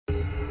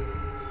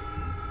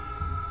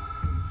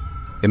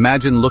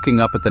Imagine looking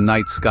up at the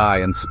night sky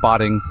and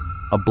spotting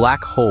a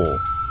black hole.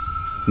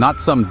 Not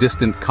some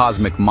distant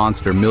cosmic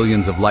monster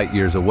millions of light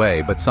years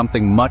away, but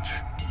something much,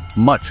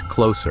 much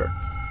closer.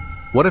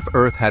 What if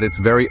Earth had its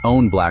very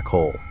own black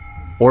hole,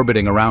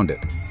 orbiting around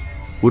it?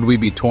 Would we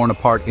be torn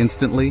apart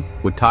instantly?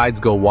 Would tides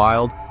go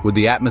wild? Would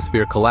the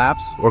atmosphere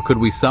collapse? Or could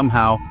we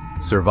somehow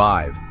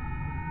survive?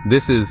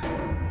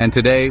 And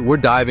today we're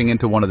diving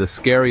into one of the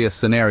scariest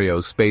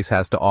scenarios space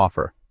has to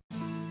offer.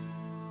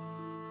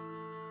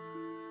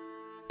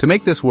 To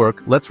make this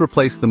work, let's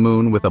replace the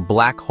moon with a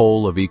black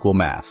hole of equal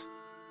mass.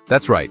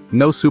 That's right,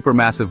 no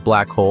supermassive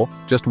black hole,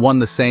 just one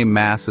the same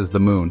mass as the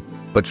moon,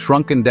 but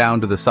shrunken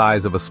down to the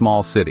size of a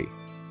small city.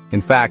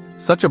 In fact,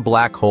 such a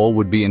black hole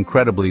would be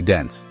incredibly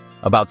dense,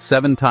 about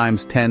 7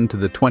 times 10 to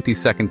the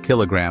 22nd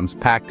kilograms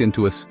packed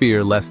into a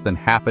sphere less than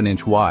half an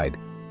inch wide.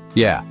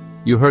 Yeah,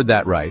 you heard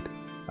that right.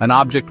 An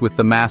object with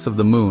the mass of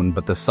the moon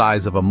but the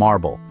size of a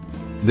marble.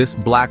 This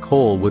black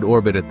hole would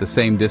orbit at the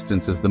same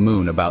distance as the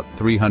moon, about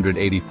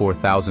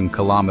 384,000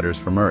 kilometers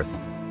from Earth.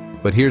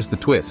 But here's the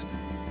twist.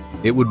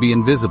 It would be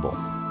invisible.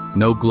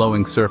 No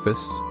glowing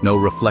surface, no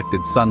reflected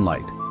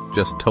sunlight,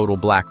 just total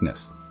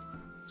blackness.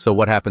 So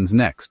what happens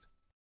next?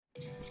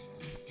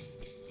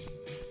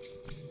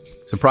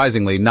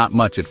 Surprisingly, not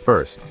much at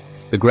first.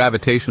 The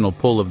gravitational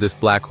pull of this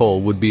black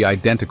hole would be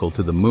identical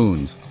to the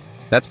moon's.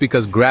 That's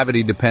because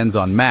gravity depends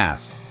on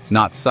mass,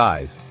 not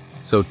size.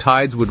 So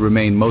tides would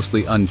remain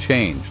mostly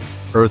unchanged,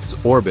 Earth's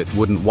orbit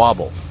wouldn't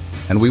wobble,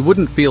 and we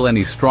wouldn't feel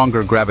any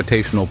stronger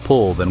gravitational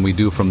pull than we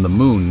do from the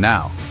moon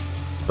now.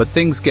 But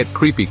things get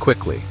creepy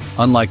quickly.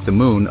 Unlike the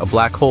moon, a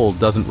black hole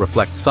doesn't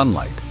reflect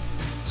sunlight.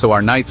 So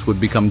our nights would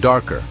become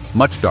darker,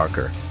 much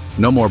darker.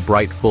 No more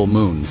bright full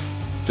moons.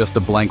 Just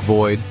a blank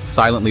void,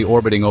 silently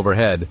orbiting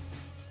overhead.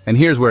 And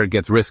here's where it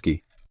gets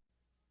risky.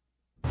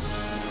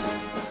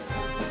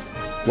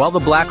 While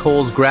the black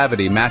hole's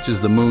gravity matches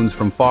the moon's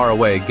from far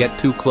away, get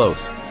too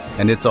close,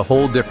 and it's a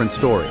whole different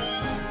story.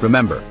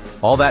 Remember,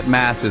 all that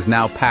mass is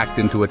now packed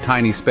into a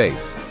tiny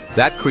space.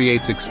 That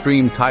creates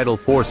extreme tidal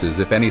forces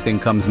if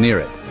anything comes near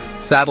it.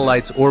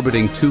 Satellites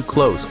orbiting too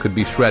close could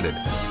be shredded.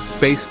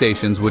 Space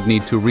stations would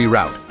need to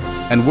reroute.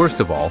 And worst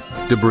of all,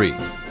 debris.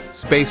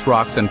 Space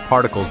rocks and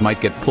particles might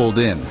get pulled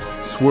in,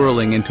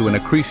 swirling into an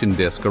accretion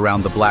disk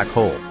around the black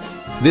hole.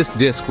 This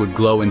disk would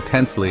glow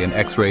intensely in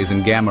X-rays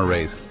and gamma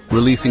rays,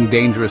 releasing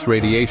dangerous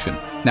radiation.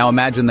 Now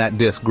imagine that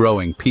disk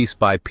growing piece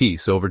by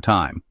piece over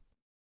time.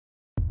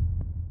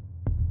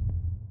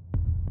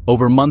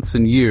 Over months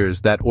and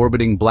years, that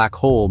orbiting black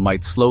hole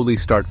might slowly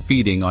start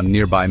feeding on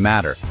nearby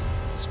matter.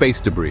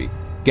 Space debris,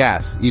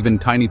 gas, even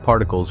tiny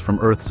particles from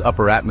Earth's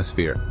upper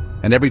atmosphere.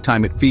 And every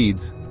time it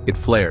feeds, it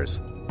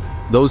flares.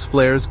 Those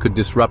flares could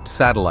disrupt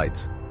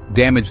satellites,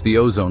 damage the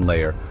ozone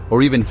layer,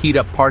 or even heat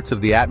up parts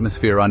of the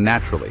atmosphere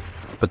unnaturally.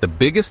 But the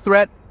biggest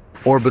threat?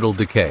 Orbital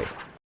decay.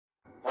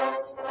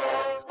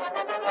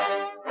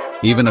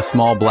 Even a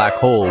small black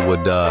hole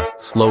would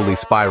slowly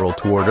spiral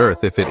toward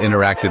Earth if it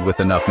interacted with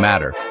enough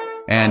matter.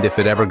 And if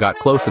it ever got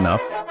close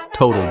enough,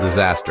 total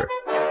disaster.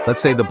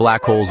 Let's say the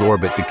black hole's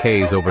orbit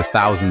decays over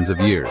thousands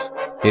of years.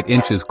 It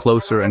inches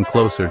closer and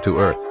closer to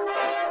Earth.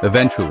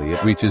 Eventually,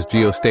 it reaches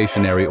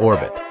geostationary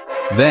orbit.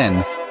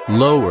 Then,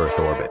 low Earth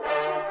orbit.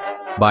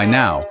 By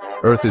now,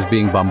 Earth is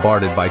being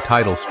bombarded by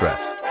tidal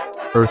stress,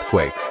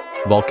 earthquakes,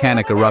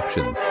 volcanic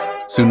eruptions,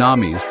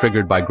 tsunamis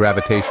triggered by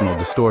gravitational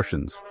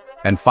distortions,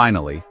 and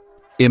finally,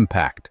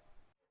 impact.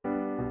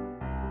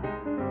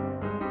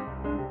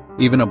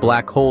 Even a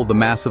black hole the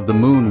mass of the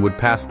moon would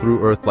pass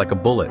through Earth like a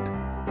bullet,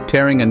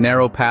 tearing a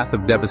narrow path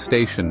of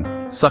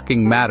devastation,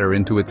 sucking matter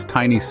into its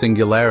tiny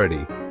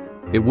singularity.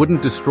 It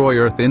wouldn't destroy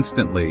Earth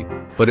instantly,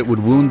 but it would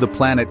wound the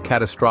planet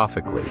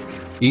catastrophically.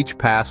 Each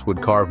pass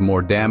would carve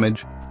more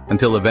damage,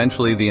 until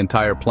eventually the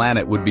entire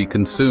planet would be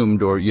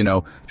consumed or,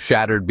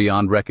 shattered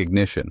beyond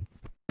recognition.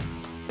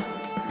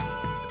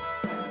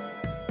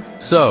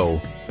 So,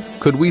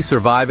 could we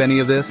survive any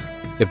of this?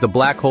 If the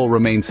black hole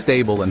remained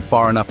stable and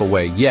far enough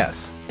away,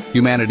 yes,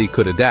 humanity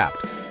could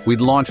adapt.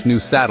 We'd launch new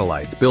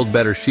satellites, build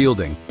better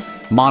shielding,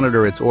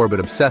 monitor its orbit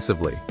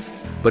obsessively.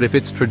 But if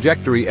its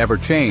trajectory ever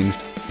changed,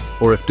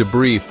 or if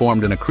debris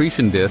formed an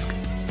accretion disk,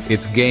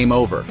 it's game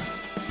over.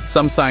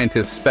 Some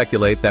scientists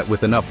speculate that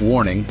with enough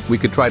warning, we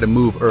could try to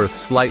move Earth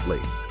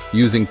slightly,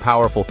 using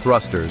powerful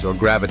thrusters or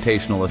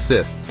gravitational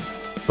assists,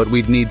 but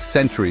we'd need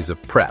centuries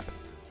of prep.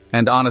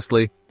 And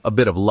honestly, a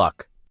bit of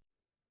luck.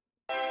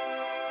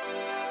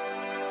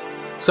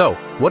 So,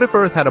 what if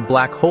Earth had a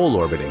black hole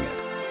orbiting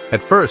it?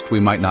 At first, we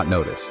might not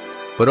notice,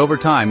 but over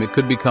time it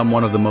could become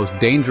one of the most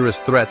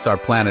dangerous threats our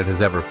planet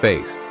has ever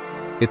faced.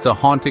 It's a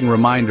haunting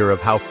reminder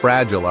of how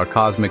fragile our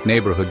cosmic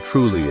neighborhood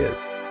truly is.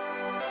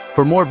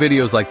 For more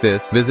videos like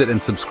this, visit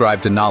and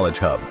subscribe to Knowledge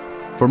Hub.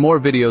 For more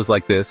videos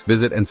like this,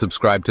 visit and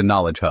subscribe to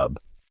Knowledge Hub.